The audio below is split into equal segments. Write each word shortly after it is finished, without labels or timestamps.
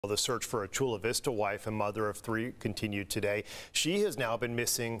The search for a Chula Vista wife and mother of three continued today. She has now been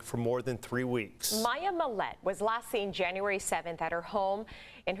missing for more than 3 weeks. Maya Milette was last seen January 7th at her home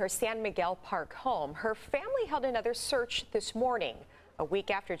in her San Miguel Park home. Her family held another search this morning, a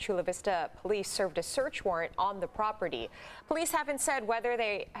week after Chula Vista police served a search warrant on the property. Police haven't said whether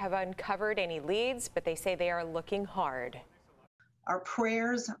they have uncovered any leads, but they say they are looking hard. Our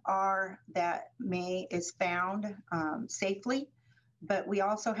prayers are that May is found safely, but we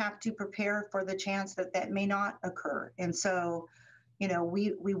also have to prepare for the chance that that may not occur. And so, you know,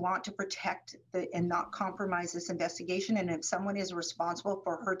 we want to protect and not compromise this investigation. And if someone is responsible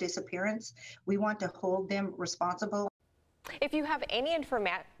for her disappearance, we want to hold them responsible. If you have any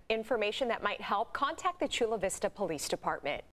information that might help, contact the Chula Vista Police Department.